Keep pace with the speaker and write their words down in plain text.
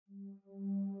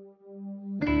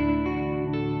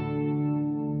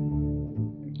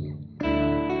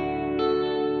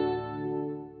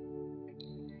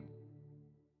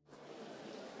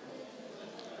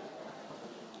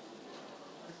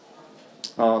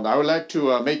I would like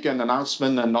to make an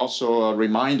announcement and also a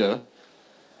reminder.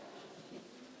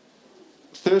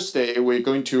 Thursday, we're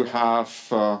going to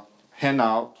have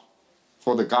handout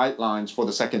for the guidelines for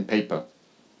the second paper.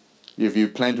 If you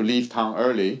plan to leave town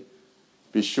early,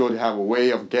 be sure to have a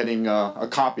way of getting a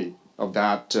copy of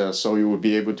that so you will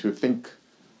be able to think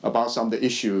about some of the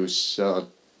issues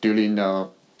during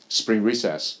spring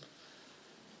recess.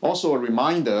 Also a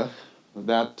reminder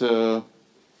that the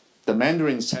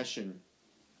Mandarin session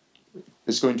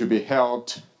is going to be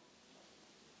held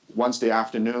Wednesday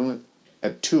afternoon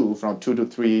at 2, from 2 to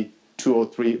 3,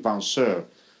 203 Van Sur.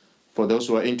 For those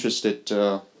who are interested,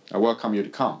 I welcome you to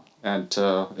come. And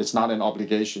it's not an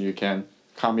obligation. You can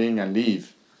come in and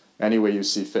leave any way you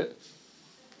see fit.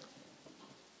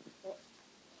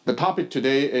 The topic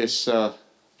today is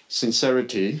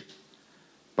sincerity,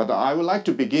 but I would like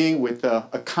to begin with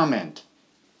a comment.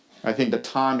 I think the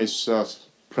time is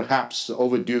perhaps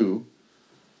overdue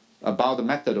about the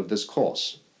method of this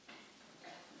course.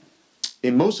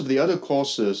 In most of the other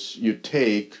courses you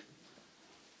take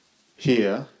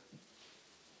here,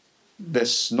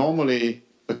 there's normally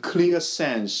a clear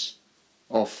sense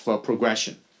of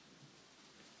progression.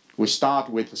 We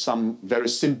start with some very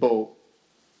simple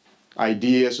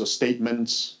ideas or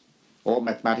statements or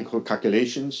mathematical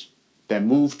calculations, then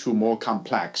move to more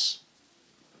complex.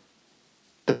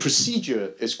 The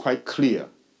procedure is quite clear,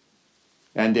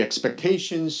 and the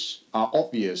expectations are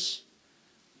obvious,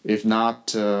 if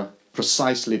not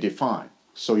precisely defined.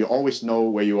 So you always know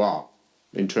where you are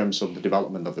in terms of the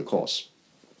development of the course.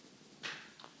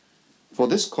 For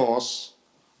this course,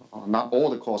 not all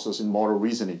the courses in moral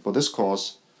reasoning, for this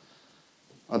course,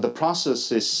 the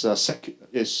process is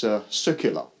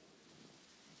circular.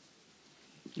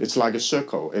 It's like a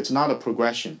circle. It's not a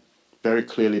progression, very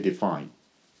clearly defined.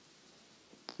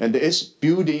 And there is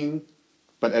building,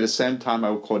 but at the same time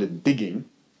I would call it digging.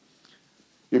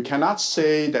 You cannot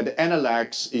say that the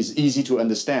analects is easy to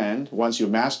understand. Once you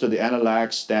master the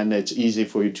analects, then it's easy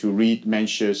for you to read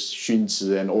Mencius,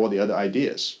 Xunzi, and all the other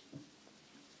ideas.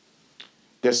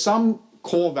 There's some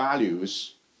core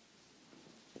values,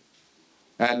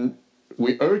 and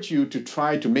we urge you to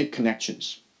try to make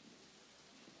connections.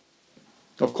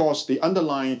 Of course, the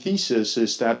underlying thesis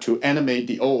is that to animate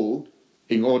the old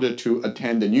in order to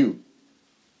attain the new,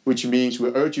 which means we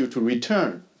urge you to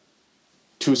return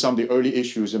to some of the early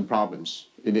issues and problems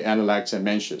in the analects and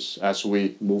Mencius as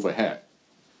we move ahead,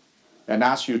 and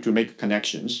ask you to make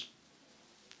connections.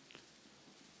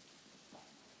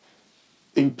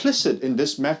 Implicit in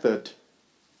this method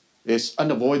is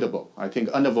unavoidable, I think,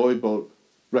 unavoidable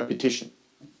repetition.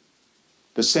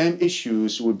 The same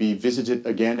issues will be visited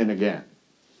again and again.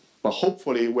 But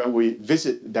hopefully when we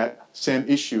visit that same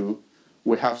issue,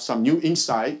 we have some new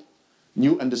insight,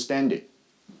 new understanding,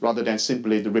 rather than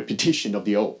simply the repetition of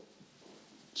the old.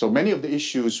 So many of the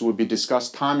issues will be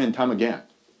discussed time and time again,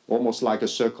 almost like a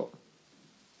circle.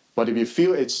 But if you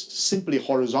feel it's simply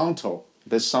horizontal,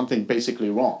 there's something basically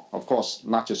wrong. Of course,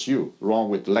 not just you, wrong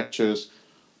with the lectures,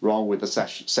 wrong with the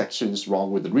sections,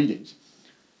 wrong with the readings.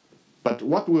 But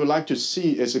what we would like to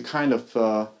see is a kind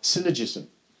of syllogism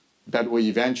that will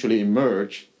eventually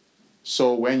emerge.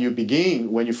 So when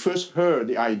you first heard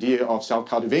the idea of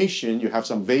self-cultivation, you have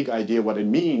some vague idea what it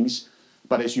means,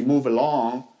 but as you move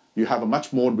along, you have a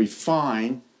much more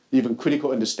refined, even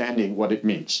critical understanding what it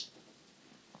means.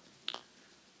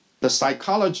 The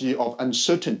psychology of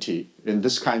uncertainty in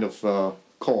this kind of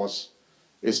course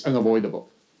is unavoidable,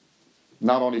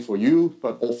 not only for you,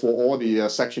 but for all the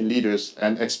section leaders,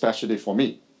 and especially for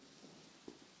me.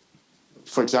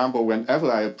 For example, whenever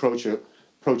I approach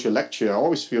a lecture, I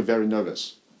always feel very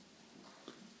nervous.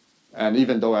 And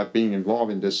even though I've been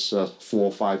involved in this 4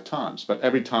 or 5 times, but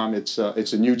every time it's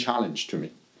a new challenge to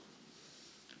me.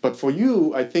 But for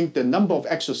you, I think the number of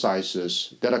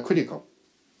exercises that are critical,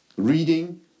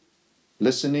 reading,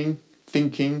 listening,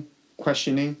 thinking,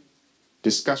 questioning,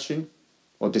 discussion,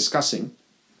 or discussing,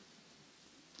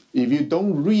 if you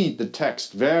don't read the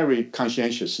text very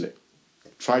conscientiously,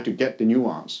 try to get the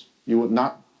nuance, you will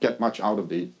not get much out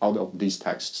of these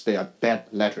texts. They are dead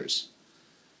letters.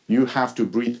 You have to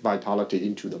breathe vitality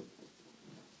into them.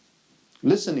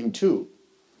 Listening too,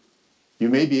 you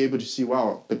may be able to see,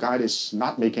 wow, the guide is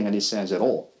not making any sense at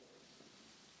all.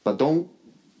 But don't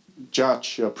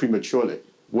judge prematurely.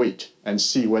 Wait and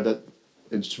see whether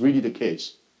it's really the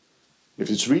case. If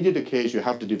it's really the case, you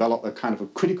have to develop a kind of a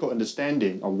critical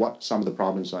understanding of what some of the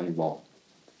problems are involved.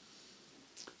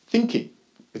 Thinking.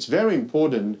 It's very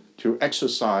important to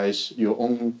exercise your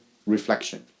own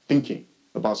reflection, thinking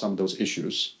about some of those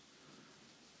issues.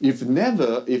 If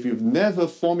you've never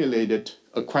formulated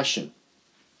a question,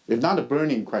 if not a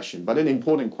burning question, but an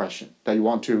important question that you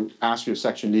want to ask your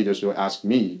section leaders or ask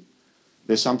me,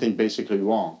 there's something basically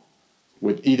wrong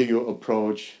with either your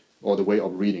approach or the way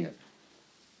of reading it.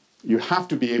 You have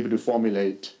to be able to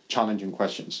formulate challenging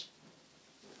questions.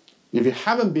 If you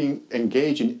haven't been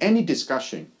engaged in any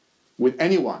discussion with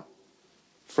anyone,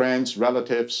 friends,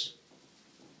 relatives,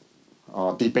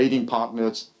 debating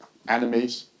partners,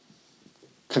 enemies,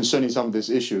 concerning some of these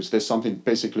issues, there's something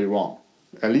basically wrong.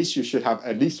 At least you should have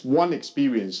at least one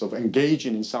experience of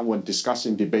engaging in someone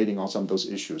discussing, debating on some of those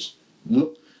issues.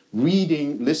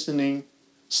 Reading, listening,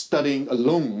 studying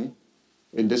alone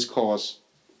in this course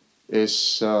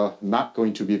is not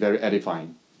going to be very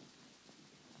edifying.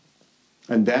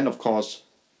 And then, of course,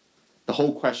 the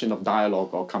whole question of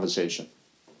dialogue or conversation.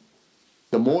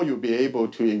 The more you'll be able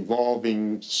to involve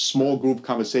in small group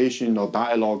conversation or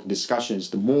dialogue discussions,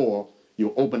 the more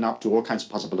you open up to all kinds of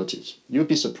possibilities. You'll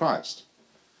be surprised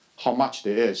how much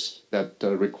there is that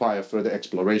require further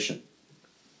exploration.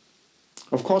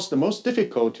 Of course, the most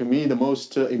difficult, to me, the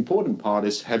most important part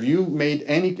is, have you made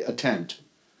any attempt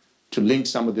to link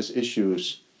some of these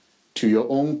issues to your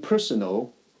own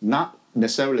personal, not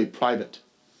necessarily private,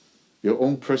 your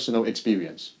own personal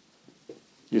experience?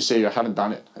 You say you haven't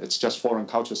done it. It's just foreign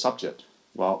culture subject.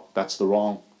 Well, that's the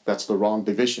wrong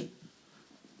division.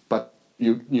 But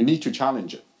you need to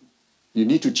challenge it. You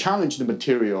need to challenge the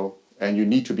material, and you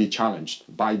need to be challenged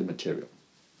by the material.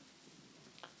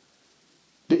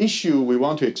 The issue we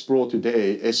want to explore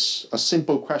today is a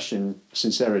simple question: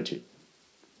 sincerity.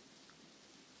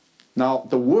 Now,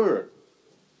 the word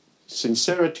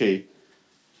sincerity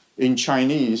in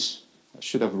Chinese, I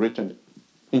should have written it,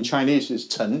 in Chinese is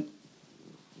诚.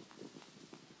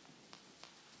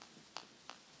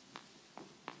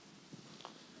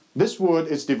 This word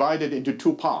is divided into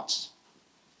two parts.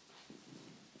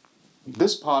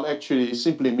 This part actually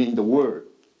simply means the word.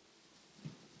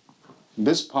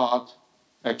 This part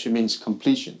actually means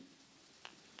completion.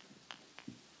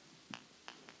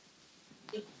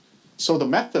 So the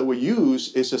method we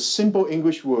use is a simple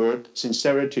English word,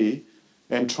 sincerity,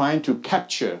 and trying to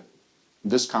capture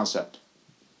this concept.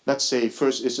 Let's say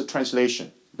first is a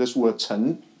translation. This word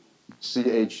诚,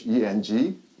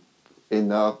 C-H-E-N-G, in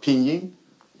pinyin,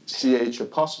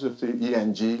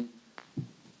 C-H'-E-N-G,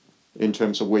 in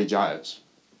terms of Wei Jia's.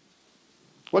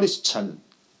 What is 诚?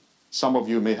 Some of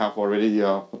you may have already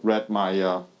read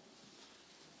my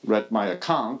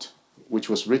account, which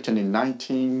was written in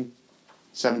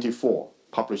 1974,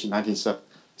 published in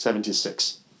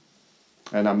 1976.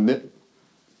 And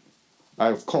I,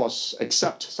 of course,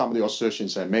 accept some of the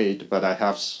assertions I made, but I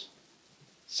have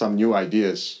some new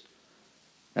ideas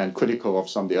and critical of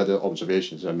some of the other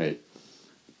observations I made.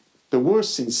 The word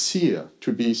sincere,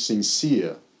 to be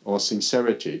sincere, or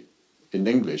sincerity in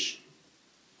English,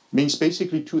 means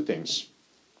basically two things.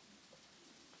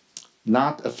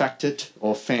 Not affected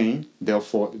or feigned,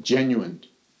 therefore genuine.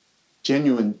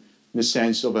 Genuine in the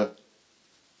sense of a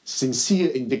sincere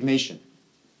indignation,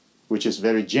 which is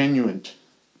very genuine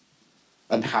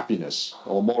unhappiness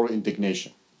or moral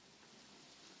indignation.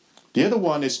 The other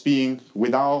one is being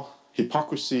without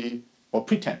hypocrisy or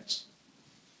pretense.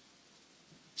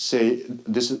 Say,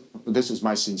 this is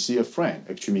my sincere friend,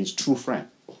 actually means true friend.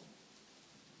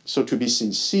 So to be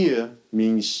sincere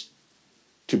means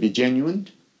to be genuine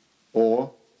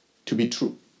or to be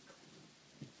true.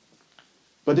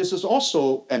 But this is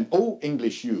also an Old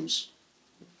English use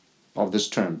of this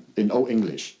term in Old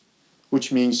English,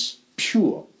 which means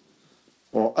pure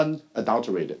or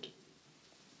unadulterated.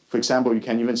 For example, you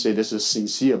can even say this is a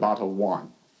sincere bottle of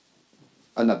wine,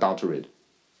 unadulterated.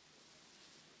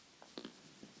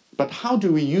 But how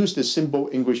do we use this simple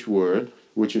English word,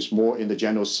 which is more in the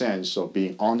general sense of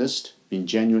being honest, being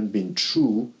genuine, being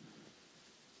true,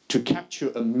 to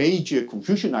capture a major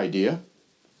Confucian idea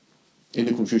in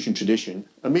the Confucian tradition,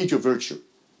 a major virtue?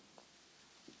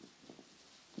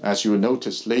 As you will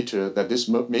notice later, that this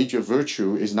major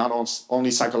virtue is not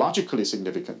only psychologically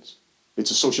significant,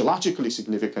 it's sociologically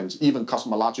significant, even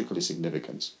cosmologically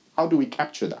significant. How do we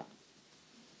capture that?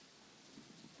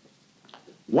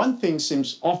 One thing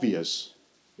seems obvious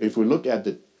if we look at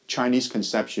the Chinese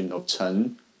conception of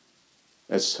诚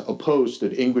as opposed to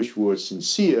the English word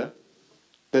sincere,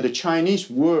 that the Chinese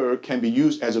word can be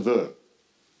used as a verb.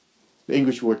 The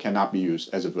English word cannot be used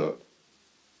as a verb.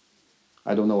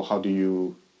 I don't know, how do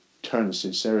you turn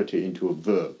sincerity into a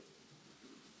verb?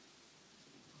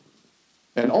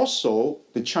 And also,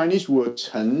 the Chinese word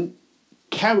诚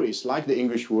carries, like the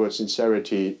English word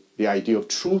sincerity, the idea of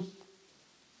truth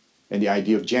and the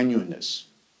idea of genuineness,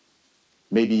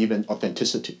 maybe even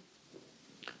authenticity.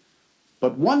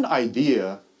 But one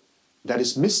idea that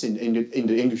is missing in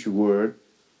the English word,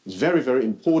 is very, very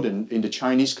important in the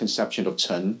Chinese conception of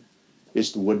Chen,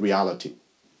 is the word reality.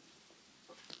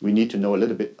 We need to know a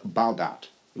little bit about that,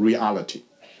 reality.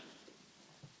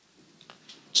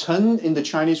 Chen in the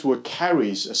Chinese word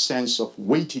carries a sense of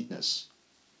weightiness,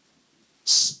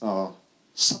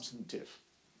 substantive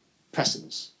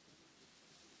presence,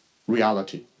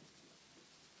 reality.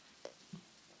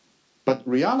 But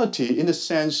reality, in a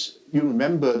sense, you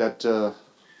remember that a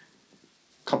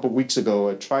couple of weeks ago,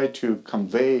 I tried to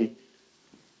convey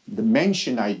the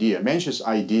Mencius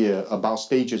idea about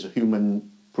stages of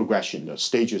human progression, the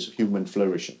stages of human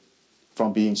flourishing,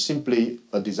 from being simply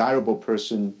a desirable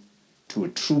person to a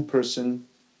true person,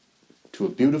 to a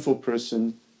beautiful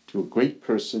person, to a great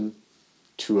person,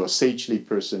 to a sagely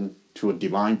person, to a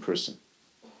divine person.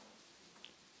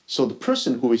 So the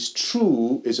person who is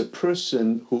true is a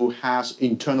person who has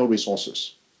internal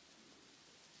resources.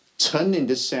 Chen, in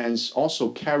this sense, also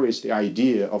carries the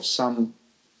idea of some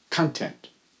content,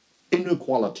 inner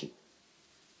quality,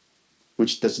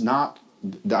 which does not,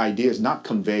 the idea is not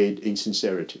conveyed in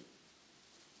sincerity.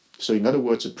 So in other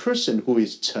words, a person who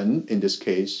is Chen in this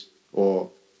case,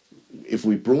 or if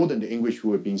we broaden the English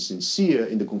word being sincere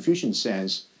in the Confucian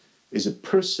sense, is a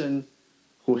person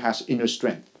who has inner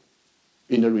strength,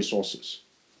 inner resources.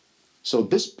 So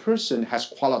this person has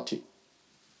quality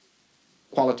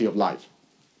of life.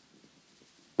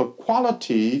 But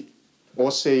quality,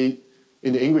 or say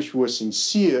in the English word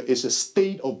sincere, is a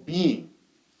state of being.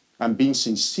 I'm being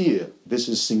sincere. This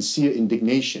is sincere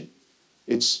indignation.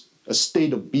 It's a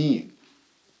state of being.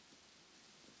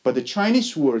 But the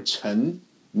Chinese word Chen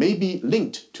may be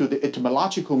linked to the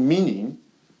etymological meaning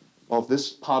of this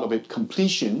part of it,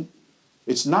 completion.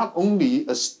 It's not only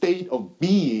a state of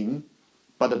being,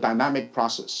 but a dynamic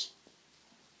process.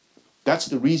 That's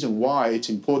the reason why it's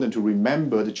important to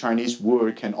remember the Chinese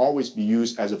word can always be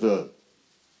used as a verb.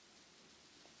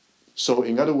 So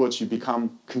in other words, you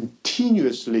become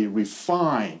continuously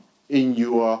refined in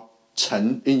your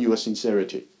Chen, in your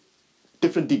sincerity.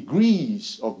 Different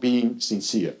degrees of being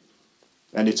sincere.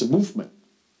 And it's a movement.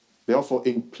 Therefore,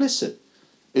 implicit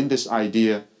in this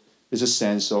idea is a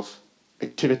sense of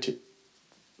activity.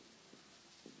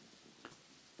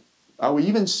 I will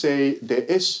even say there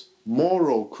is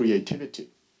moral creativity.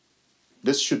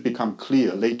 This should become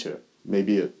clear later,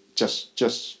 maybe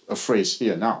just a phrase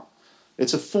here now.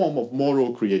 It's a form of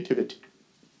moral creativity.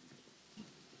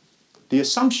 The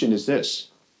assumption is this: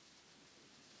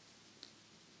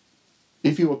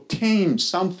 if you obtain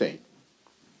something,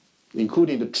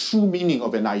 including the true meaning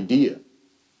of an idea,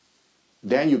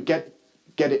 then you get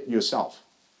it yourself.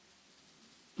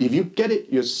 If you get it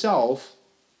yourself,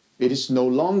 it is no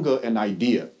longer an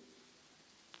idea.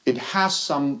 It has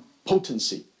some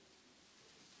potency,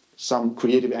 some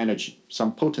creative energy,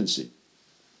 some potency.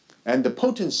 And the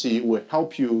potency will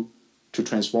help you to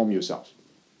transform yourself.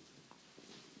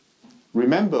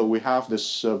 Remember, we have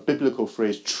this biblical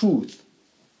phrase, truth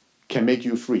can make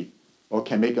you free, or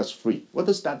can make us free. What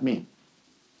does that mean?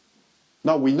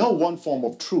 Now, we know one form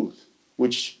of truth,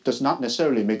 which does not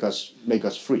necessarily make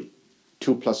us free.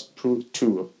 2 plus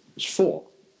 2 is 4.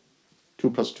 2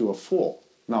 plus 2 are 4.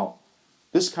 Now,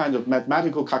 this kind of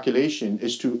mathematical calculation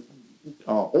is to,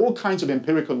 all kinds of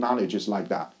empirical knowledge is like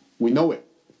that. We know it.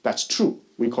 That's true.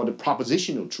 We call it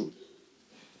propositional truth.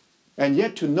 And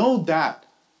yet to know that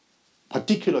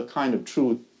particular kind of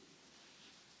truth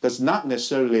does not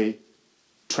necessarily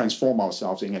transform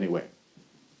ourselves in any way.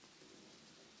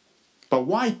 But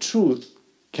why truth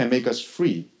can make us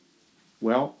free?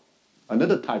 Well,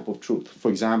 another type of truth.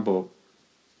 For example,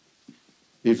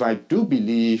 if I do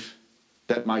believe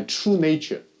that my true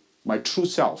nature, my true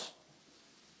self,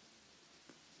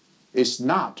 is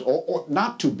not, or ought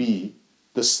not to be,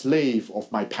 the slave of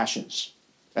my passions,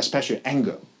 especially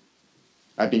anger.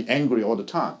 I've been angry all the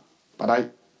time, but I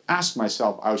ask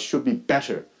myself, I should be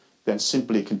better than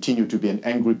simply continue to be an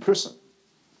angry person.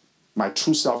 My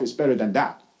true self is better than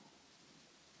that.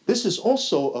 This is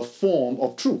also a form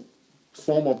of truth,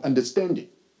 form of understanding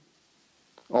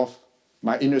of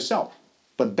my inner self.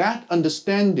 But that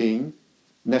understanding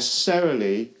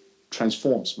necessarily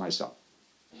transforms myself.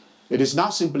 It is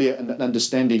not simply an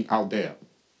understanding out there,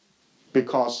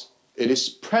 because it is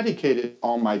predicated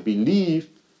on my belief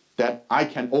that I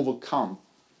can overcome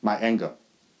my anger.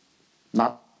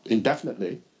 Not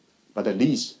indefinitely, but at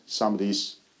least some of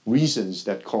these reasons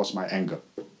that cause my anger.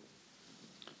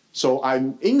 So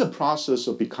I'm in the process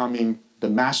of becoming the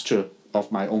master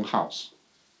of my own house.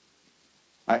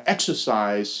 I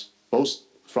exercise both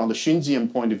from the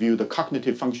Xunzian point of view, the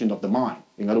cognitive function of the mind.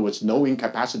 In other words, knowing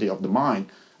capacity of the mind,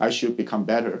 I should become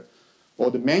better. Or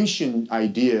the Mencius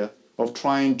idea of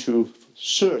trying to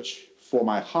search for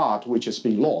my heart, which has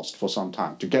been lost for some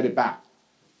time, to get it back.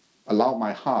 Allow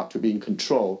my heart to be in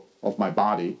control of my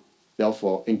body,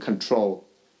 therefore in control,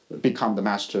 become the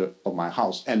master of my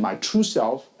house. And my true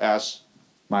self, as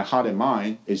my heart and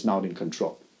mind, is now in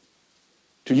control.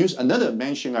 To use another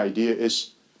Manxian idea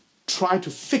is try to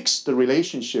fix the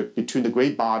relationship between the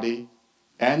great body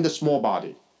and the small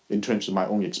body in terms of my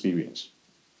own experience.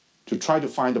 To try to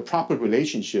find the proper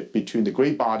relationship between the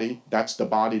great body, that's the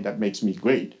body that makes me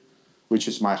great, which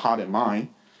is my heart and mind.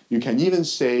 You can even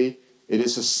say it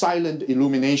is a silent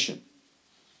illumination,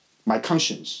 my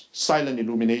conscience, silent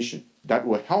illumination, that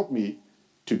will help me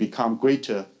to become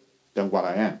greater than what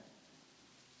I am.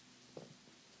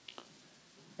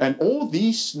 And all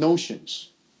these notions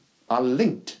are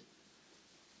linked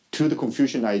to the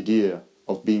Confucian idea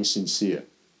of being sincere,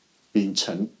 being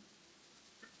chen.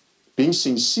 Being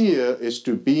sincere is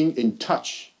to being in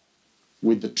touch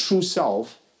with the true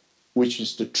self, which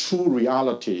is the true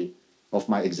reality of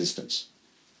my existence.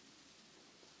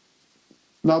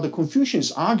 Now, the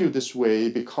Confucians argue this way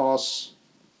because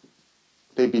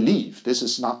they believe, this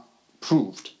is not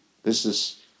proved, this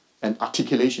is an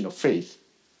articulation of faith,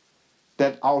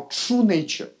 that our true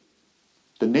nature,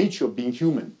 the nature of being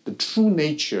human, the true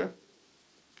nature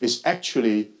is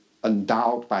actually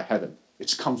endowed by heaven.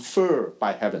 It's conferred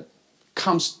by heaven,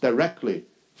 comes directly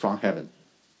from heaven.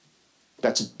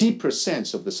 That's a deeper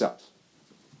sense of the self.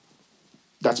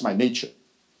 That's my nature,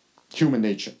 human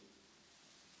nature.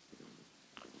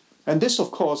 And this,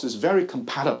 of course, is very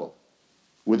compatible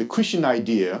with the Christian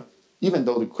idea, even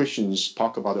though the Christians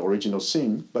talk about the original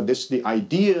sin, but this the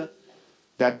idea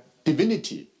that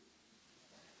divinity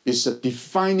is a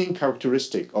defining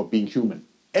characteristic of being human.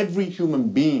 Every human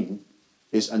being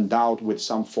is endowed with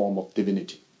some form of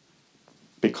divinity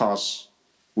because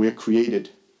we are created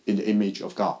in the image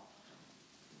of God.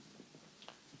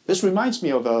 This reminds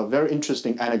me of a very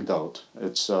interesting anecdote.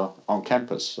 It's on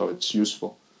campus, so it's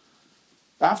useful.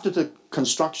 After the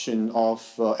construction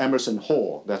of Emerson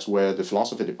Hall, that's where the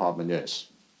philosophy department is,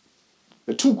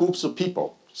 the two groups of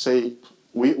people say,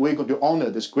 we're going to honor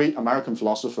this great American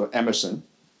philosopher Emerson.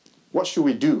 What should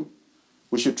we do?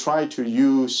 We should try to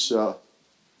use a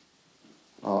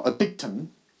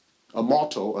dictum, a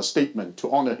motto, a statement to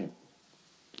honor him.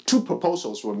 Two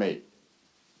proposals were made.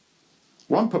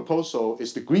 One proposal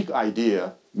is the Greek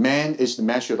idea, man is the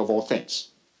measure of all things.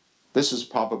 This is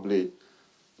probably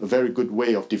a very good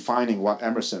way of defining what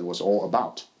Emerson was all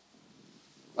about.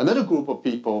 Another group of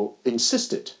people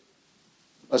insisted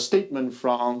a statement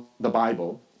from the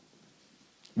Bible.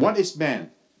 What is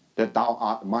man that thou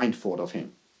art mindful of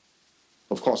him?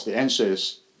 Of course, the answer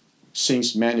is,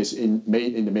 since man is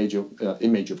made in the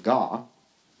image of God,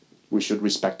 we should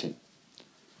respect him.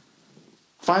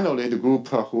 Finally, the group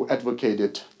who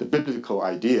advocated the biblical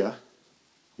idea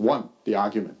won the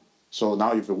argument. So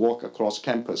now if you walk across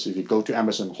campus, if you go to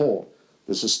Emerson Hall,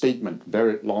 there's a statement,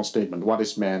 very long statement, what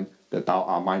is man that thou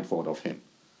art mindful of him?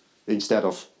 Instead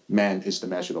of man is the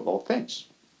measure of all things.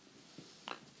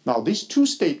 Now these two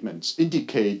statements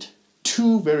indicate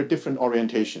two very different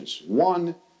orientations.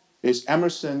 One is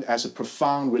Emerson as a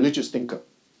profound religious thinker.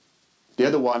 The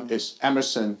other one is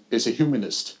Emerson is a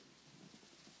humanist.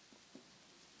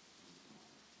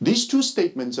 These two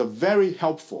statements are very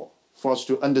helpful for us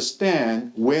to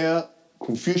understand where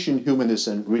Confucian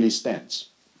humanism really stands.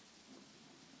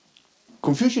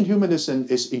 Confucian humanism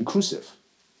is inclusive.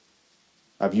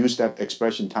 I've used that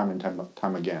expression time and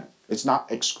time again. It's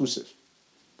not exclusive.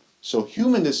 So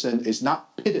humanism is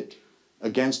not pitted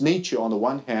against nature on the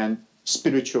one hand,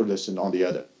 spiritualism on the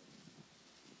other.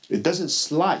 It doesn't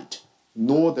slight,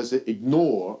 nor does it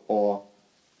ignore, nor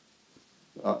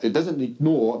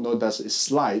does it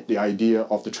slight the idea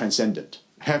of the transcendent.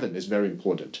 Heaven is very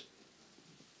important.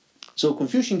 So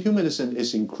Confucian humanism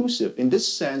is inclusive. In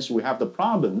this sense, we have the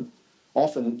problem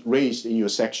often raised in your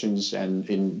sections and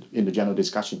in the general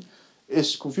discussion.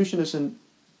 Is Confucianism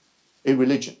a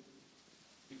religion?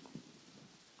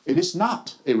 It is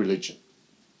not a religion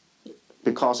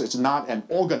because it's not an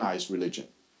organized religion.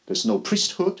 There's no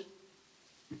priesthood.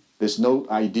 There's no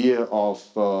idea of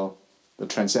the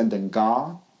transcendent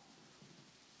God.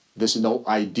 There's no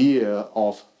idea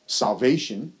of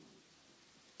salvation.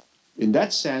 In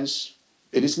that sense,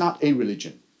 it is not a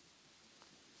religion.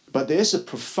 But there is a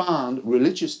profound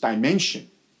religious dimension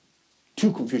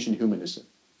to Confucian humanism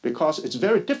because it's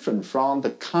very different from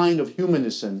the kind of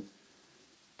humanism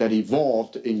that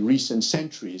evolved in recent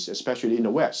centuries, especially in the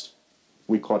West.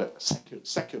 We call it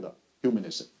secular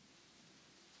humanism.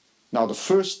 Now, the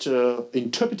first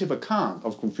interpretive account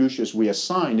of Confucius we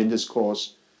assign in this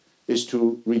course is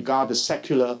to regard the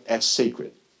secular as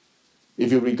sacred.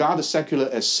 If you regard the secular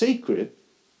as sacred,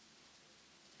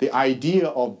 the idea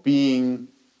of being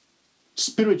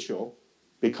spiritual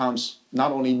becomes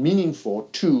not only meaningful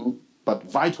to, but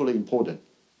vitally important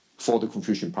for the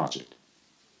Confucian project.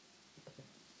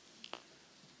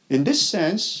 In this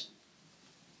sense,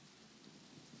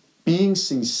 being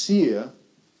sincere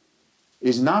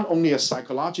is not only a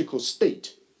psychological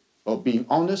state of being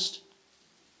honest,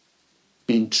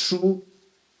 being true.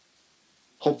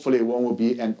 Hopefully one will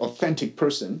be an authentic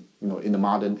person, in the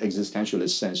modern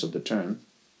existentialist sense of the term.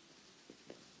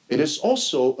 It is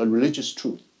also a religious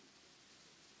truth.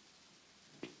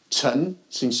 Chen,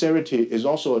 sincerity, is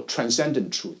also a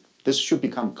transcendent truth. This should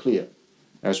become clear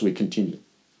as we continue.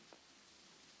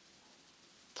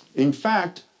 In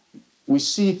fact, we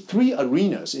see three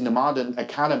arenas in the modern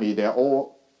academy. They're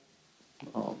all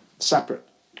separate,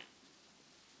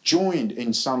 joined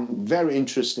in some very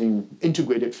interesting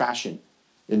integrated fashion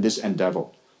in this endeavor.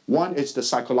 One is the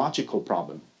psychological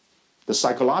problem, the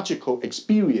psychological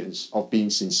experience of being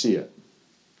sincere.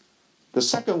 The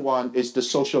second one is the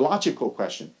sociological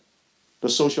question, the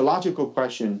sociological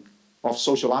question of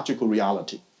sociological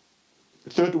reality. The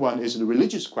third one is the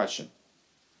religious question,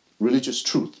 religious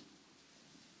truth.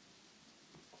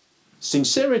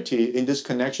 Sincerity in this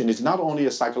connection is not only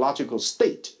a psychological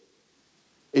state,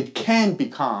 it can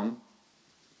become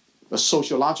a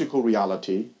sociological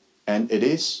reality, and it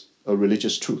is a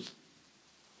religious truth.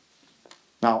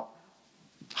 Now,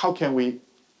 how can we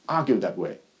argue that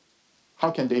way?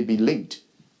 How can they be linked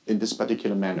in this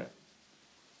particular manner?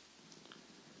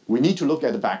 We need to look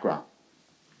at the background.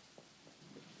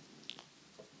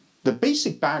 The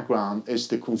basic background is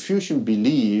the Confucian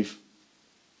belief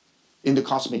in the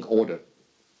cosmic order.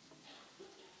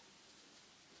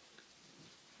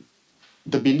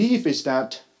 The belief is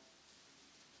that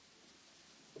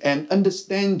an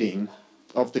understanding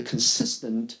of the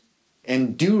consistent,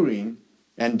 enduring,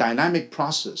 and dynamic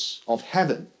process of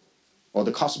heaven or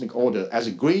the cosmic order as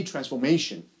a great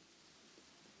transformation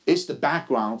is the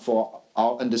background for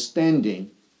our understanding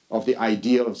of the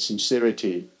idea of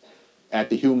sincerity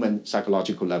at the human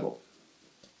psychological level.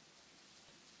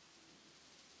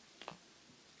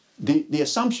 The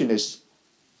assumption is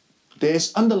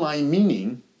there's underlying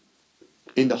meaning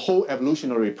in the whole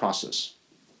evolutionary process.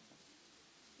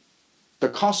 The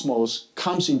cosmos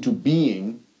comes into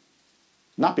being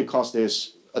not because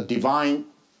there's a divine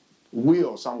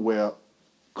will somewhere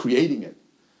creating it.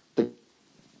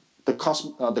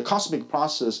 The cosmic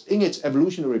process in its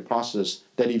evolutionary process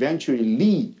that eventually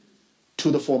lead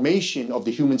to the formation of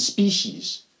the human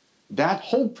species, that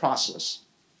whole process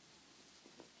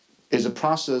is a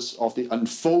process of the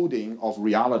unfolding of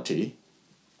reality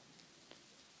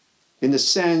in the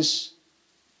sense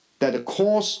that the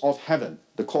course of heaven,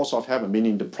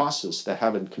 meaning the process that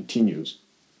heaven continues,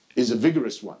 is a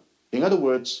vigorous one. In other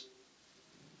words,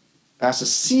 as a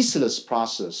ceaseless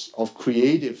process of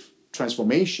creative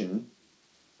transformation,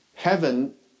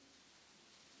 heaven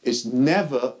is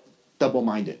never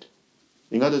double-minded.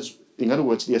 In other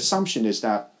words, the assumption is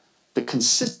that the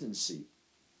consistency,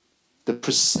 the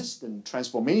persistent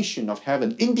transformation of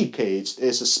heaven indicates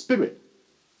there's a spirit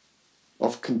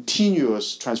of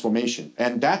continuous transformation,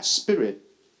 and that spirit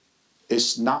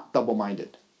is not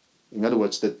double-minded. In other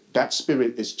words, that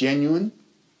spirit is genuine,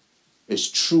 is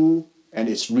true, and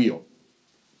is real.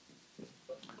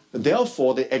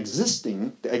 Therefore, the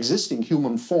existing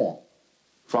human form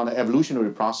from the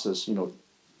evolutionary process,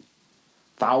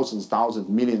 thousands,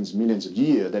 millions of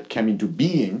years that came into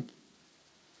being,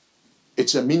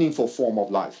 it's a meaningful form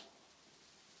of life.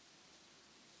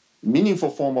 Meaningful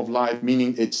form of life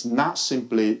meaning it's not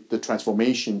simply the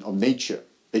transformation of nature.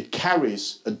 It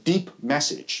carries a deep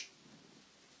message.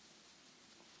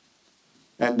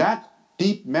 And that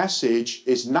deep message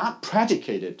is not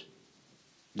predicated.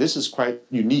 This is quite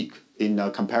unique in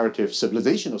comparative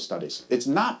civilizational studies. It's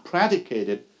not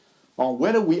predicated on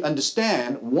whether we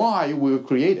understand why we were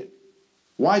created,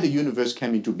 why the universe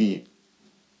came into being.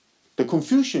 The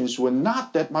Confucians were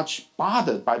not that much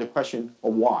bothered by the question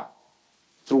of why.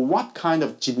 Through what kind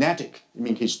of genetic,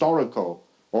 historical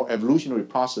or evolutionary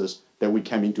process that we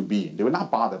came into being. They were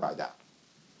not bothered by that.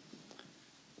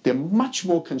 They're much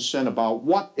more concerned about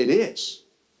what it is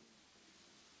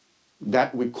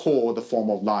that we call the form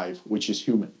of life, which is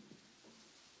human.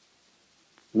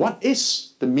 What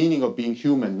is the meaning of being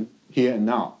human here and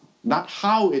now? Not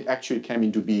how it actually came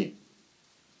into being.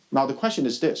 Now the question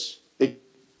is this: it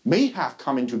may have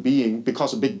come into being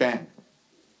because of Big Bang.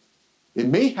 It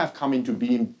may have come into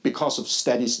being because of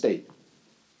steady state.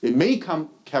 It may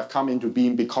have come into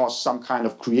being because some kind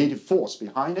of creative force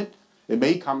behind it. It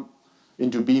may come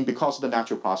into being because of the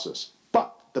natural process.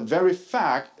 But the very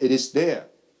fact it is there,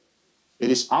 it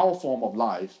is our form of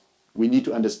life, we need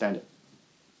to understand it.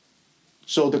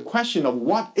 So the question of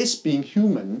what is being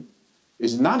human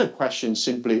is not a question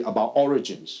simply about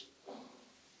origins,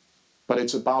 but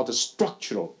it's about the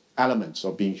structural elements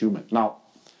of being human. Now,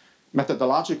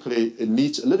 methodologically, it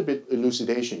needs a little bit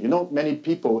elucidation. You know, many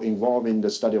people involved in the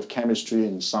study of chemistry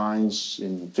and science,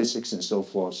 in physics and so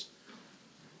forth,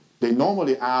 they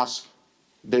normally are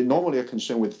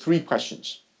concerned with three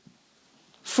questions.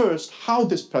 First, how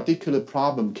this particular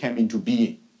problem came into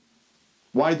being.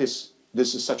 Why this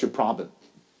is such a problem.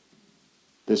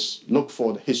 This look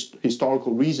for the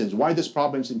historical reasons, why this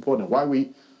problem is important, why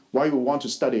we want to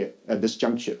study it at this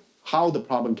juncture, how the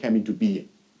problem came into being.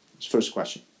 It's the first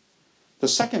question. The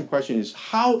second question is,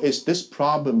 how is this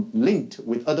problem linked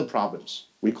with other problems?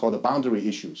 We call the boundary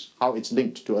issues, how it's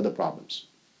linked to other problems.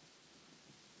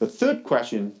 The third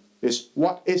question is,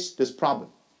 what is this problem?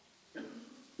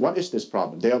 What is this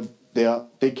problem?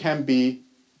 They can be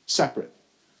separate.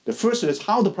 The first is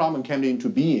how the problem came into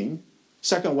being.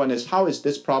 Second one is, how is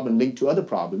this problem linked to other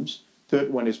problems?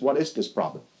 Third one is, what is this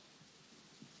problem?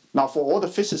 Now, for all the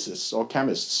physicists or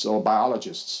chemists or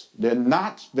biologists, they're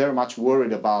not very much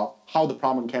worried about how the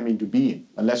problem came into being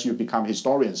unless you become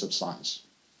historians of science.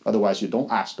 Otherwise, you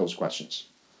don't ask those questions.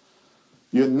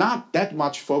 You're not that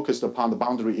much focused upon the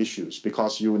boundary issues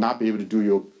because you will not be able to do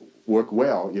your work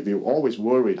well if you're always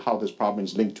worried how this problem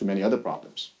is linked to many other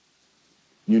problems.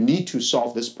 You need to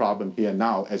solve this problem here and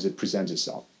now as it presents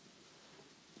itself.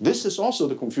 This is also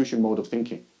the Confucian mode of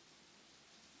thinking.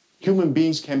 Human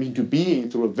beings came into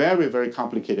being through a very, very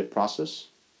complicated process.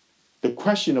 The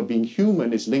question of being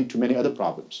human is linked to many other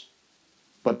problems.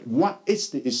 But what is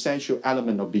the essential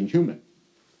element of being human?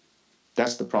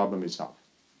 That's the problem itself.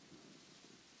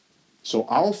 So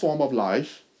our form of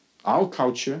life, our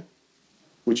culture,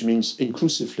 which means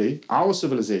inclusively, our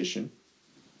civilization,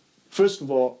 first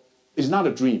of all, is not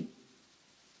a dream.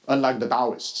 Unlike the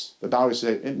Taoists. The Taoists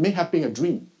say, it may have been a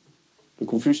dream. The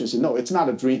Confucians say, no, it's not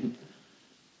a dream.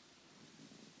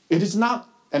 It is not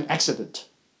an accident.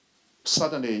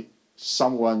 Suddenly,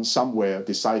 someone somewhere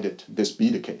decided this be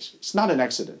the case. It's not an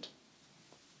accident.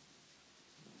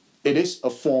 It is a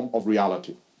form of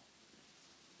reality.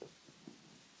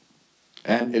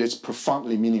 And it is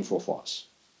profoundly meaningful for us.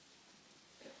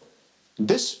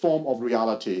 This form of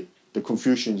reality, the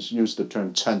Confucians use the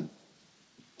term chen,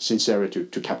 sincerity,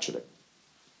 to capture it.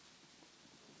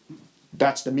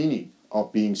 That's the meaning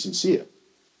of being sincere.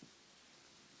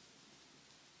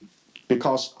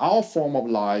 Because our form of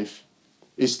life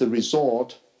is the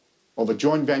result of a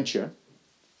joint venture,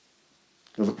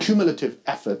 of a cumulative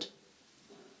effort,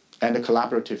 and a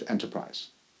collaborative enterprise.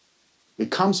 It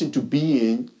comes into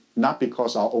being not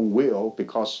because our own will,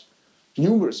 because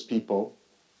numerous people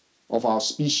of our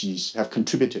species have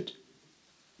contributed.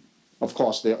 Of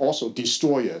course, they're also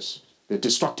destroyers, they're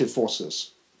destructive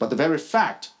forces. But the very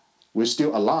fact we're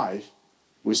still alive,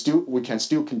 we can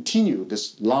still continue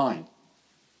this line,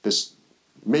 this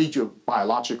major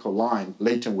biological line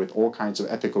laden with all kinds of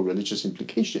ethical, religious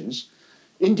implications,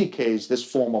 indicates this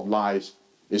form of life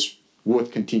is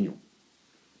worth continuing.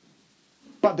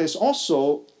 But there's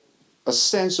also a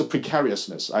sense of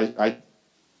precariousness. I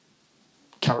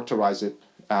characterize it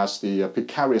as the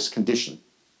precarious condition,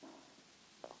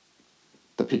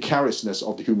 the precariousness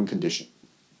of the human condition.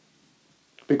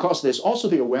 Because there's also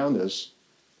the awareness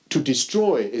to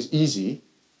destroy is easy,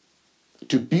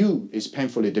 to build is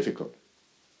painfully difficult.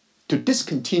 To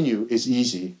discontinue is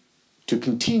easy, to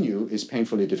continue is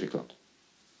painfully difficult.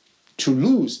 To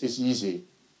lose is easy,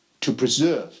 to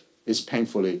preserve is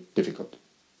painfully difficult.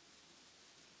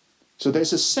 So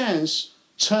there's a sense,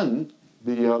 Chen,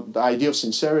 the idea of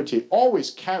sincerity,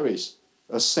 always carries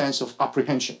a sense of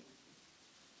apprehension.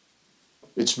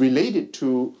 It's related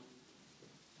to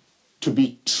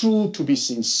be true, to be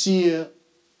sincere,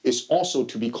 is also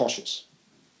to be cautious.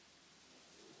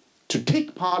 To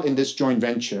take part in this joint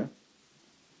venture,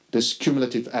 this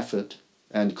cumulative effort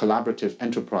and collaborative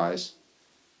enterprise,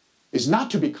 is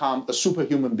not to become a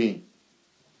superhuman being,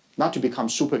 not to become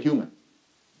superhuman,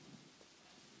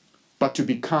 but to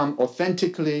become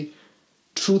authentically,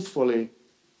 truthfully,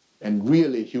 and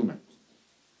really human.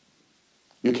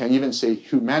 You can even say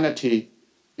humanity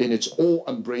in its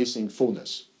all-embracing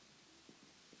fullness,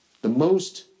 the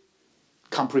most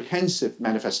comprehensive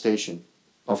manifestation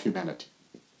of humanity.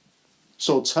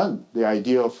 So Chen, the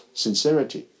idea of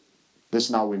sincerity, this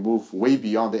now we move way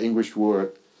beyond the English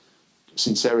word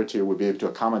sincerity we'll be able to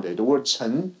accommodate. The word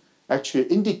Chen actually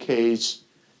indicates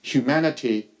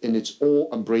humanity in its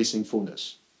all-embracing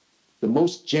fullness, the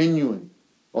most genuine,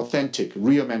 authentic,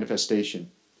 real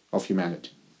manifestation of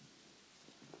humanity.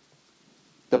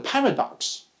 The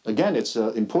paradox, again, it's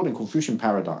an important Confucian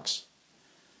paradox,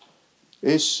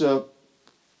 is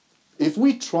if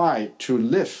we try to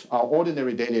live our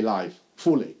ordinary daily life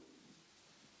fully,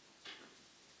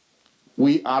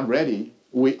 we are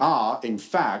in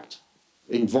fact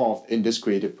involved in this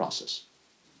creative process.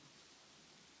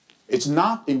 It's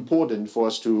not important for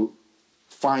us to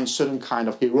find certain kind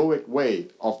of heroic way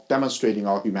of demonstrating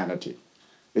our humanity.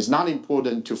 It's not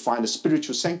important to find a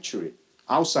spiritual sanctuary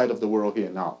outside of the world here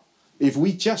and now. If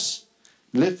we just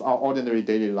live our ordinary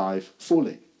daily life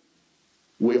fully,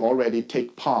 we already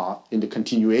take part in the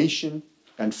continuation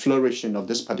and flourishing of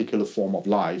this particular form of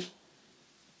life.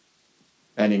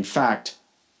 And in fact,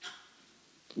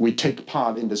 we take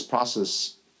part in this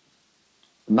process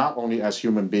not only as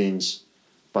human beings,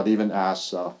 but even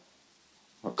as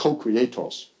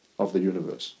co-creators of the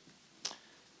universe.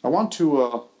 I want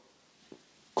to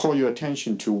call your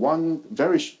attention to one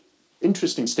very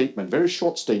interesting statement, very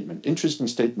short statement, interesting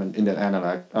statement in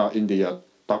the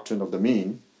Doctrine of the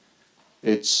Mean.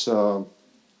 It's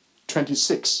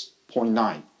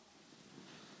 26.9.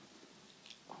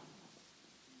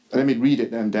 Let me read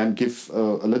it and then give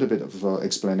a little bit of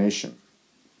explanation.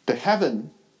 The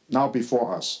heaven now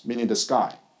before us, meaning the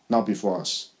sky now before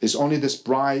us, is only this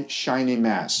bright, shining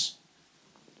mass.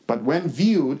 But when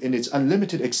viewed in its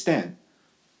unlimited extent,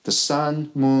 the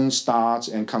sun, moon, stars,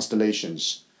 and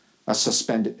constellations are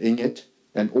suspended in it,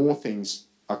 and all things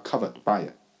are covered by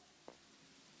it.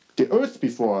 The earth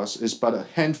before us is but a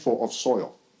handful of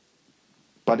soil,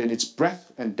 but in its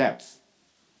breadth and depth,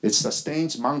 it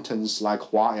sustains mountains like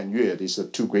Hua and Yue, these are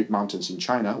two great mountains in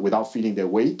China, without feeling their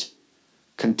weight,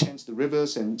 contains the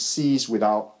rivers and seas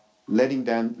without letting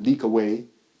them leak away,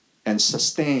 and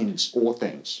sustains all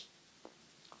things.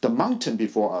 The mountain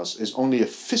before us is only a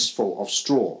fistful of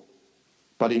straw,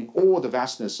 but in all the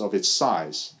vastness of its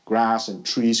size, grass and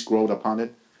trees growed upon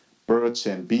it, birds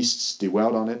and beasts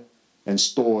dwelled on it, and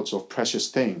stores of precious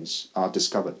things are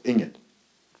discovered in it.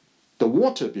 The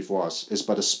water before us is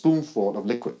but a spoonful of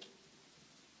liquid,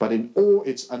 but in all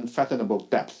its unfathomable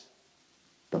depth,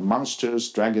 the monsters,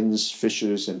 dragons,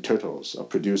 fishes, and turtles are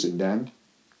produced in them,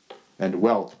 and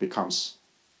wealth becomes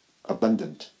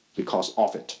abundant because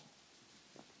of it.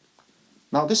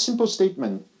 Now, this simple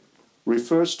statement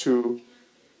refers to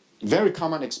very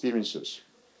common experiences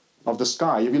of the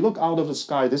sky. If you look out of the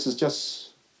sky, this is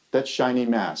just that shiny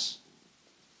mass.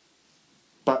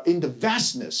 But in the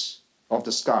vastness of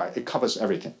the sky, it covers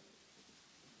everything.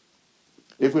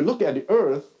 If we look at the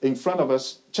earth in front of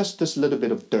us, just this little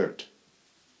bit of dirt.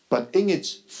 But in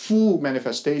its full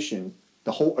manifestation,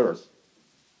 the whole earth,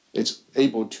 it's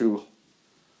able to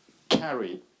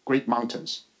carry great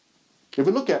mountains. If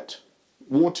we look at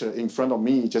water in front of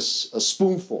me, just a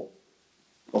spoonful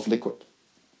of liquid.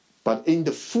 But in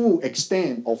the full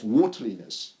extent of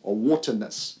waterliness or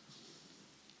waterness,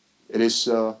 it is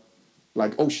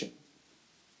like ocean.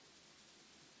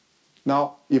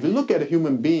 Now, if you look at a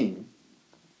human being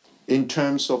in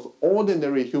terms of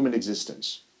ordinary human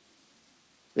existence,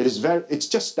 it's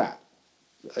just that,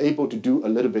 able to do a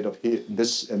little bit of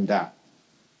this and that.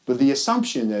 But the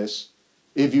assumption is,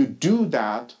 if you do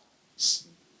that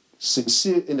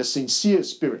in a sincere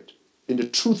spirit, in a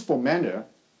truthful manner,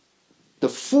 the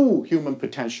full human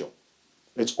potential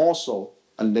is also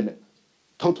unlimited,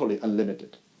 totally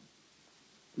unlimited.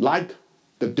 Like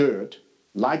the dirt,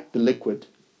 like the liquid,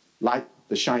 like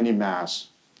the shiny mass,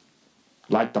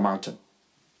 like the mountain.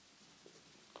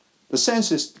 The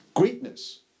sense is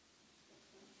greatness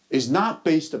is not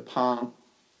based upon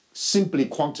simply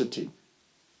quantity,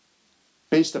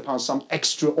 based upon some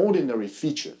extraordinary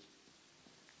feature.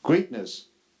 Greatness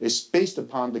is based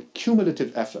upon the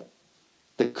cumulative effort,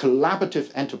 the collaborative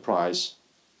enterprise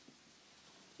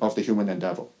of the human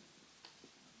endeavor.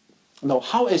 Now,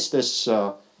 how is this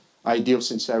idea of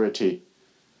sincerity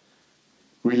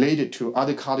related to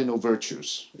other cardinal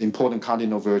virtues, important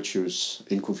cardinal virtues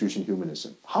in Confucian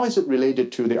humanism? How is it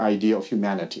related to the idea of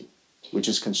humanity, which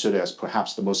is considered as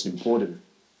perhaps the most important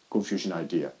Confucian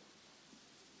idea?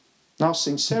 Now,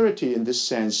 sincerity in this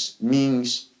sense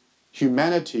means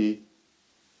humanity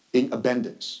in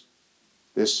abundance,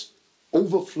 this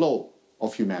overflow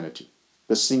of humanity.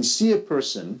 The sincere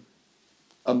person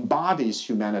embodies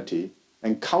humanity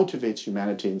and cultivates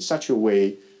humanity in such a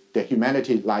way that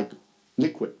humanity, like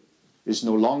liquid, is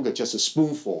no longer just a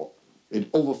spoonful, it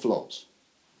overflows.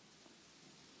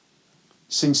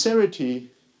 Sincerity,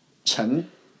 Chen,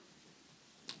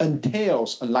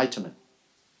 entails enlightenment,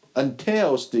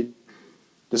 entails the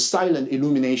silent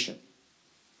illumination.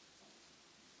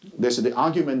 There's the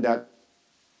argument that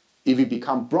if you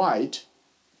become bright,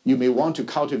 you may want to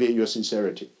cultivate your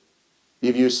sincerity.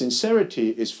 If your sincerity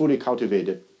is fully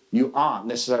cultivated, you are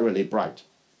necessarily bright.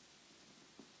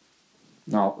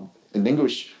 Now, in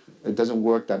English, it doesn't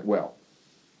work that well.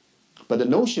 But the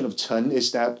notion of Chen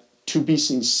is that to be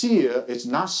sincere is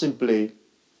not simply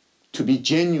to be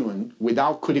genuine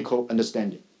without critical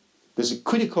understanding. There's a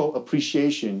critical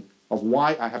appreciation of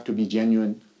why I have to be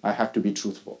genuine, I have to be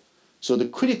truthful. So the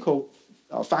critical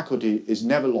faculty is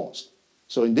never lost.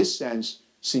 So in this sense,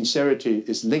 sincerity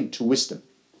is linked to wisdom,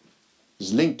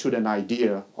 is linked to an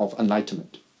idea of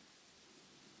enlightenment.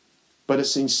 But a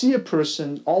sincere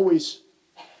person always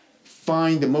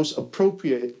finds the most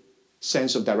appropriate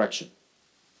sense of direction.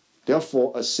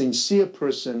 Therefore, a sincere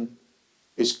person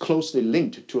is closely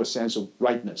linked to a sense of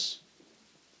rightness.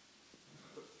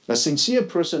 A sincere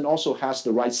person also has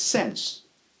the right sense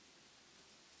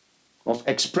of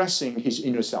expressing his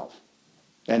inner self.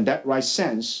 And that right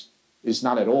sense is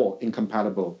not at all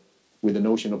incompatible with the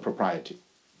notion of propriety.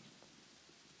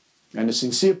 And a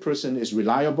sincere person is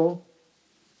reliable,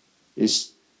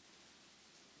 is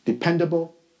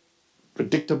dependable,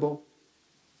 predictable,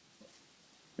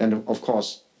 and of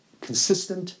course,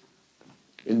 consistent.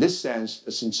 In this sense,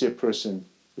 a sincere person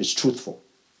is truthful.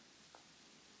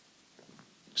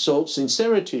 So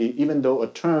sincerity, even though a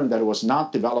term that was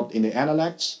not developed in the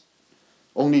Analects,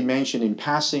 only mentioned in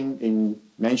passing in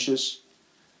Mencius,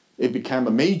 it became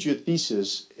a major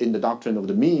thesis in the doctrine of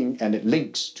the meaning, and it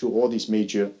links to all these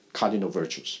major cardinal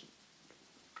virtues.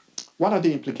 What are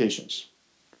the implications?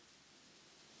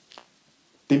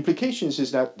 The implications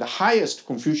is that the highest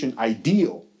Confucian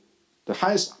ideal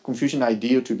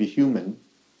to be human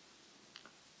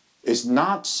is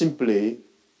not simply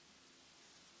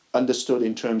understood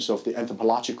in terms of the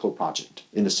anthropological project,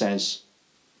 in the sense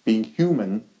being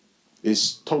human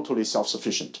is totally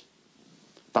self-sufficient.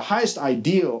 The highest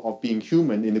ideal of being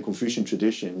human in the Confucian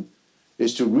tradition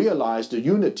is to realize the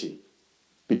unity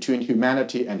between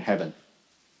humanity and heaven.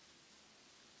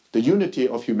 The unity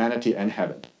of humanity and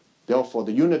heaven. Therefore,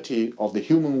 the unity of the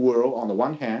human world on the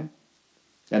one hand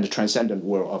and the transcendent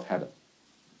world of heaven.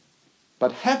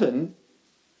 But heaven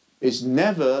is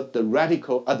never the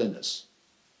radical otherness,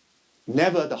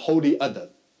 never the wholly other,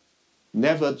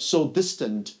 never so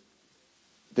distant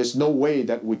there's no way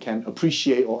that we can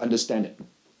appreciate or understand it.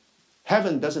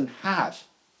 Heaven doesn't have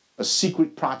a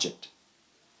secret project,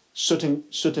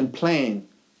 certain plane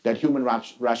that human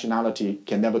rationality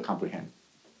can never comprehend.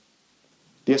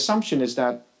 The assumption is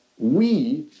that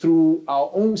we, through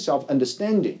our own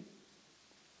self-understanding,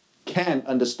 can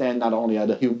understand not only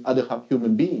other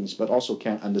human beings, but also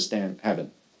can understand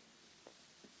heaven.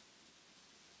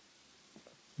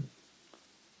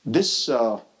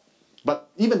 But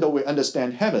even though we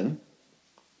understand heaven,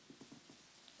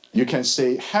 you can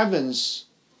say heaven's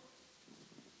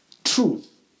truth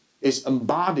is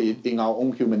embodied in our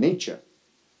own human nature.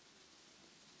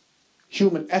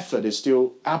 Human effort is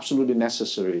still absolutely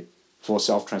necessary for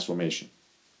self-transformation.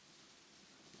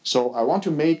 So I want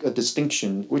to make a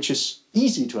distinction, which is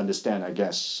easy to understand, I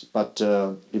guess, but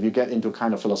if you get into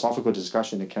kind of philosophical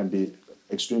discussion, it can be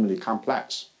extremely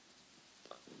complex.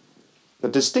 The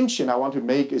distinction I want to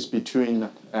make is between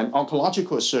an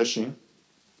ontological assertion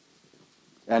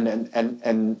and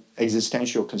an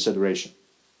existential consideration.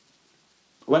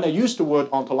 When I use the word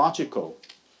ontological,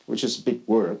 which is a big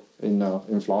word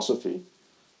in philosophy,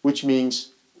 which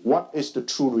means what is the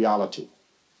true reality?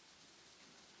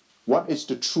 What is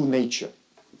the true nature?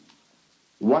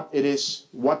 What is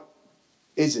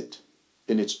it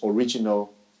in its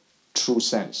original true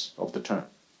sense of the term?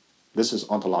 This is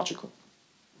ontological.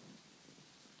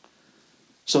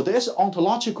 So there's an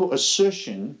ontological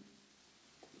assertion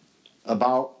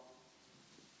about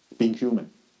being human,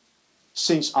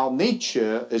 since our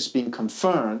nature is being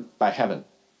confirmed by heaven.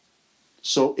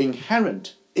 So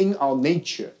inherent in our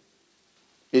nature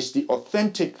is the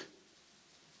authentic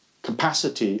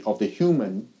capacity of the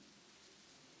human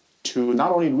to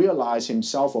not only realize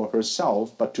himself or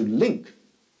herself, but to link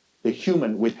the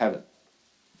human with heaven.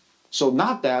 So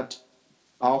not that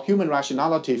our human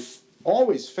rationality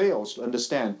always fails to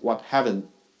understand what heaven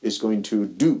is going to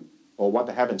do or what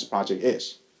the heavens project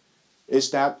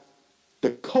is that the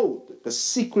code, the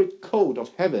secret code of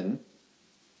heaven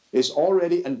is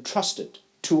already entrusted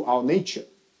to our nature.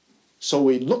 So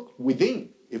we look within.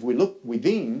 If we look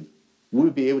within, we'll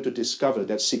be able to discover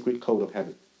that secret code of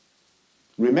heaven.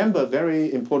 Remember a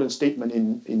very important statement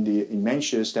in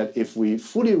Mencius that if we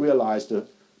fully realize the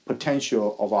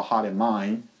potential of our heart and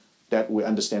mind, that we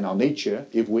understand our nature.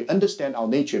 If we understand our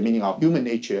nature, meaning our human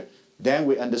nature, then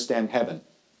we understand heaven.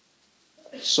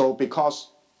 So because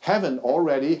heaven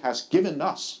already has given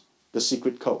us the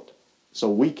secret code, so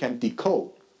we can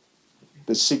decode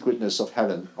the secretness of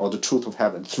heaven or the truth of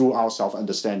heaven through our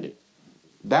self-understanding.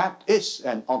 That is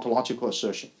an ontological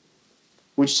assertion,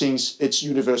 which means it's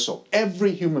universal.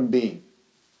 Every human being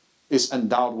is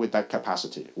endowed with that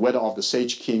capacity, whether of the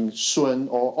sage king, Sun,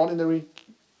 or ordinary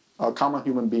common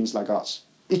human beings like us.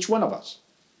 Each one of us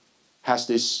has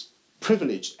this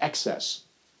privileged access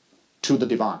to the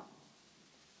divine.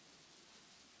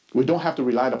 We don't have to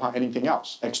rely upon anything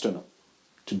else external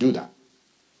to do that.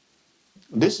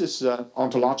 This is an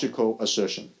ontological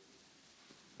assertion.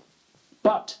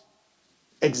 But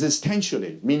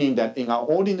existentially, meaning that in our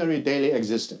ordinary daily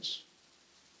existence,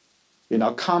 in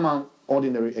our common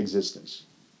ordinary existence,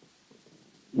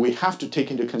 we have to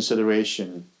take into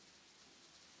consideration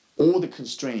all the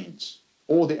constraints,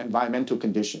 all the environmental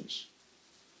conditions,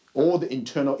 all the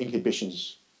internal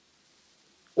inhibitions,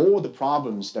 all the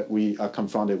problems that we are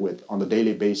confronted with on a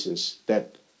daily basis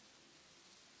that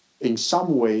in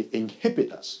some way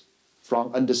inhibit us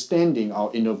from understanding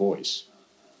our inner voice,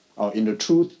 our inner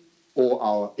truth, or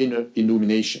our inner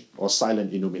illumination or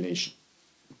silent illumination.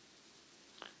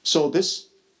 So this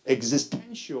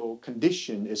existential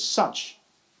condition is such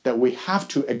that we have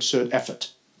to exert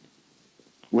effort.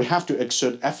 We have to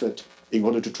exert effort in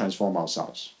order to transform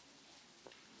ourselves.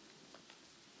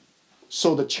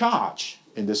 So the charge,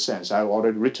 in this sense, I've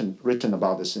already written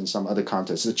about this in some other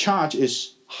contexts. The charge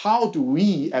is, how do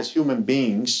we as human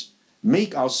beings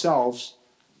make ourselves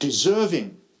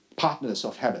deserving partners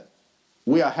of heaven?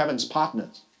 We are heaven's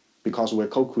partners because we're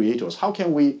co-creators. How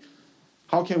can we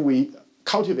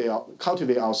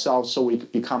cultivate ourselves so we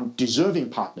become deserving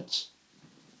partners?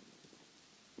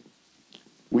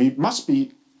 We must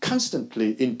be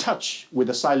constantly in touch with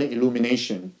the silent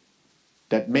illumination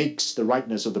that makes the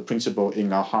rightness of the principle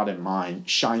in our heart and mind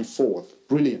shine forth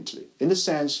brilliantly, in the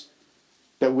sense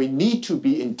that we need to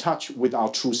be in touch with our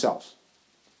true self,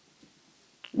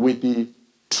 with the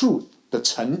truth, the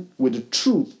Chen, with the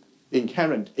truth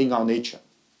inherent in our nature.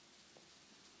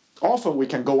 Often we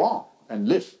can go on and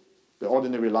live the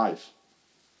ordinary life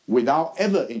without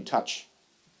ever in touch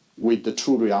with the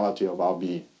true reality of our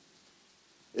being.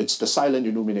 It's the silent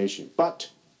illumination. But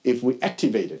if we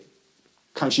activate it,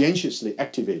 conscientiously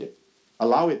activate it,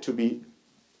 allow it to be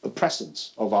a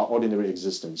presence of our ordinary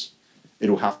existence, it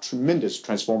will have tremendous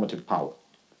transformative power.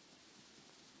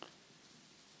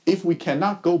 If we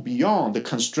cannot go beyond the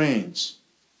constraints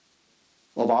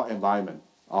of our environment,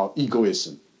 our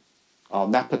egoism, our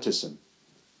nepotism,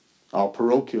 our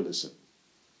parochialism,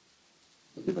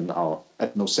 even our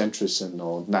ethnocentrism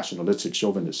or nationalistic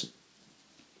chauvinism,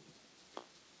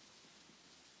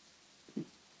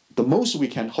 the most we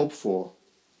can hope for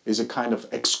is a kind of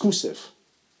exclusive,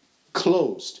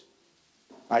 closed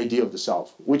idea of the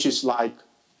self, which is like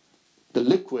the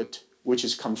liquid which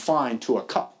is confined to a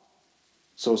cup.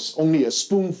 So it's only a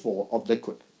spoonful of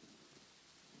liquid.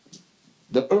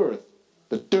 The earth,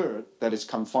 the dirt that is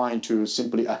confined to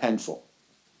simply a handful.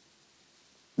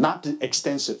 Not the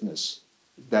extensiveness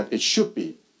that it should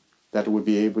be, that would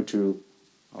be able to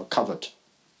cover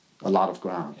a lot of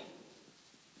ground.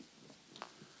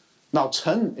 Now,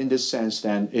 Chen, in this sense,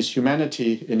 then, is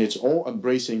humanity in its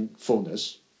all-embracing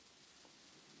fullness.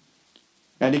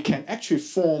 And it can actually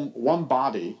form one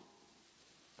body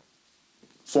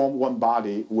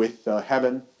with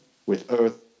heaven, with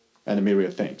earth, and a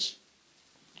myriad things.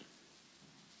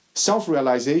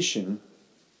 Self-realization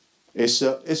is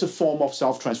a form of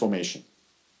self-transformation.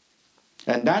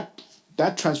 And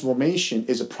that transformation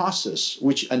is a process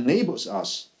which enables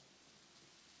us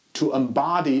to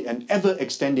embody an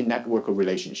ever-extending network of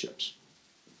relationships.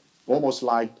 Almost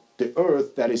like the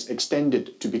earth that is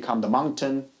extended to become the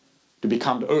mountain, to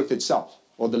become the earth itself,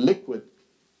 or the liquid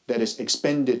that is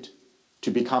expanded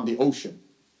to become the ocean.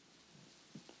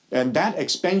 And that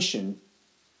expansion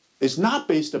is not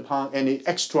based upon any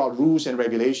extra rules and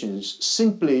regulations,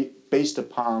 simply based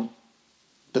upon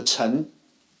the Chen,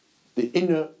 the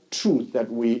inner truth that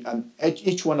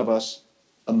each one of us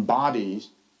embodies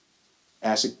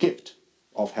as a gift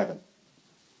of heaven.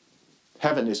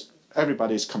 Heaven is,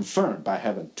 everybody is confirmed by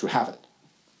heaven to have it.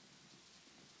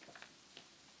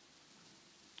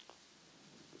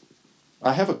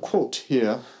 I have a quote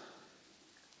here,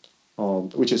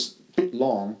 which is a bit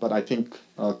long, but I think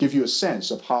give you a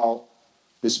sense of how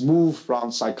this move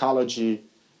from psychology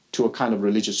to a kind of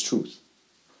religious truth.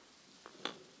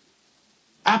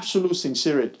 Absolute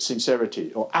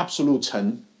sincerity or absolute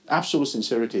Chen, absolute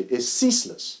sincerity is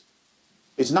ceaseless.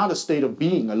 It's not a state of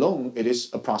being alone, it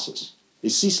is a process.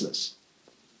 It's ceaseless.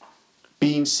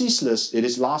 Being ceaseless, it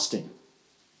is lasting.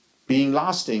 Being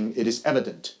lasting, it is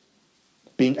evident.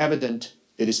 Being evident,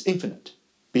 it is infinite.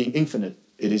 Being infinite,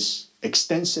 it is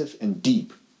extensive and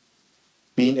deep.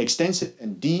 Being extensive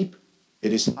and deep,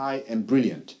 it is high and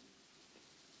brilliant.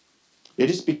 It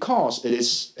is because it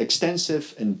is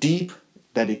extensive and deep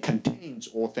that it contains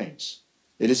all things.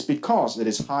 It is because it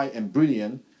is high and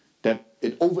brilliant that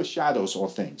it overshadows all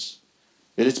things.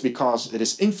 It is because it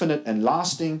is infinite and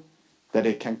lasting that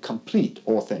it can complete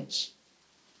all things.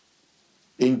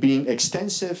 In being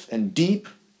extensive and deep,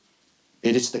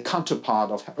 it is the counterpart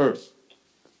of earth.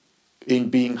 In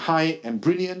being high and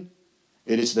brilliant,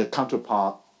 it is the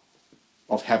counterpart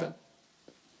of heaven.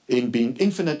 In being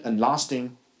infinite and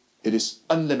lasting, it is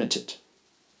unlimited.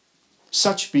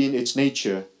 Such being its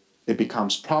nature, it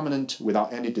becomes prominent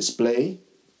without any display,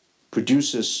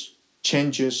 produces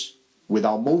changes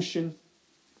without motion,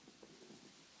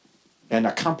 and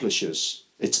accomplishes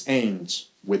its aims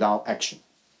without action.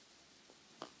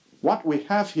 What we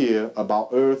have here about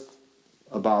earth,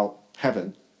 about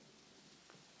heaven,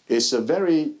 is a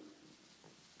very,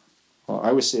 or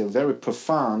I would say a very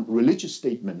profound religious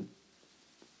statement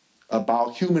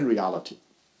about human reality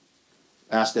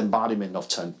as the embodiment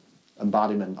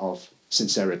of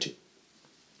sincerity.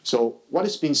 So what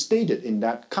is being stated in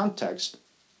that context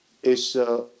is,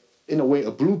 in a way,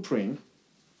 a blueprint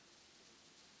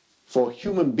for a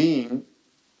human being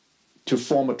to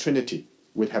form a trinity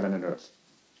with heaven and earth.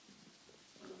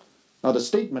 Now, the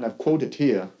statement I've quoted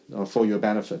here for your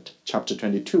benefit, chapter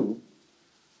 22,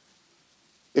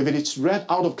 if it is read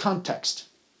out of context,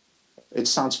 it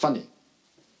sounds funny.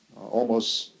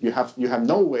 Almost, you have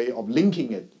no way of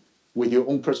linking it with your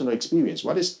own personal experience.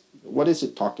 What is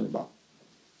it talking about?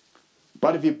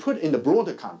 But if you put in the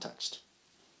broader context,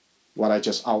 what I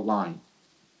just outlined,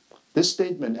 this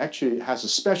statement actually has a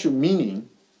special meaning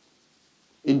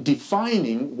in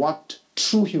defining what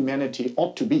true humanity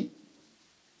ought to be.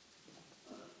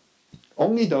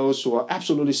 Only those who are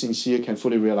absolutely sincere can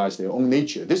fully realize their own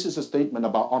nature. This is a statement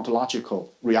about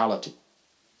ontological reality.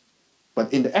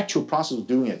 But in the actual process of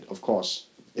doing it, of course,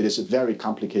 it is a very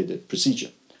complicated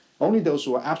procedure. Only those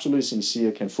who are absolutely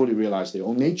sincere can fully realize their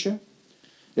own nature.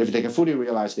 If they can fully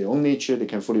realize their own nature, they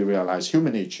can fully realize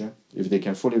human nature. If they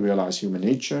can fully realize human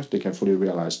nature, they can fully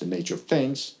realize the nature of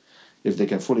things. If they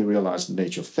can fully realize the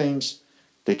nature of things,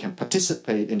 they can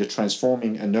participate in the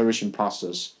transforming and nourishing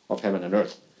process of heaven and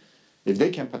earth. If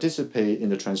they can participate in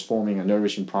the transforming and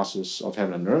nourishing process of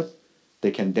heaven and earth,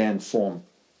 they can then form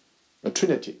a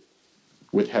trinity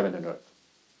with heaven and earth.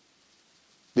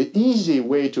 The easy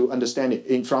way to understand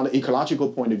it from the ecological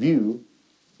point of view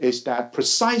is that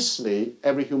precisely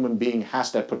every human being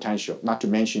has that potential, not to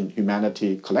mention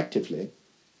humanity collectively.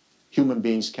 Human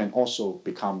beings can also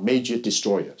become major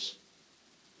destroyers.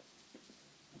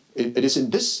 It is in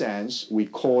this sense we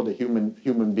call the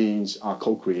human beings are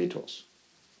co-creators.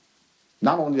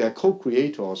 Not only are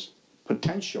co-creators,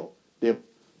 potential, the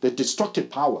destructive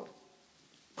power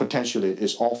potentially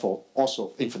is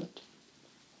also infinite.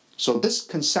 So this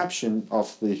conception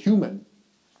of the human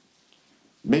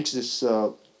makes this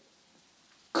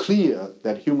clear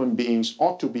that human beings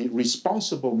ought to be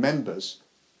responsible members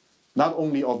not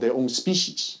only of their own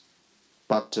species,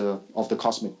 but of the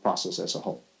cosmic process as a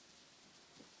whole.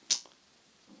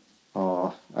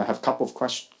 I have a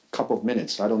couple of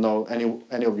minutes. I don't know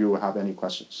any of you have any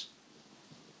questions.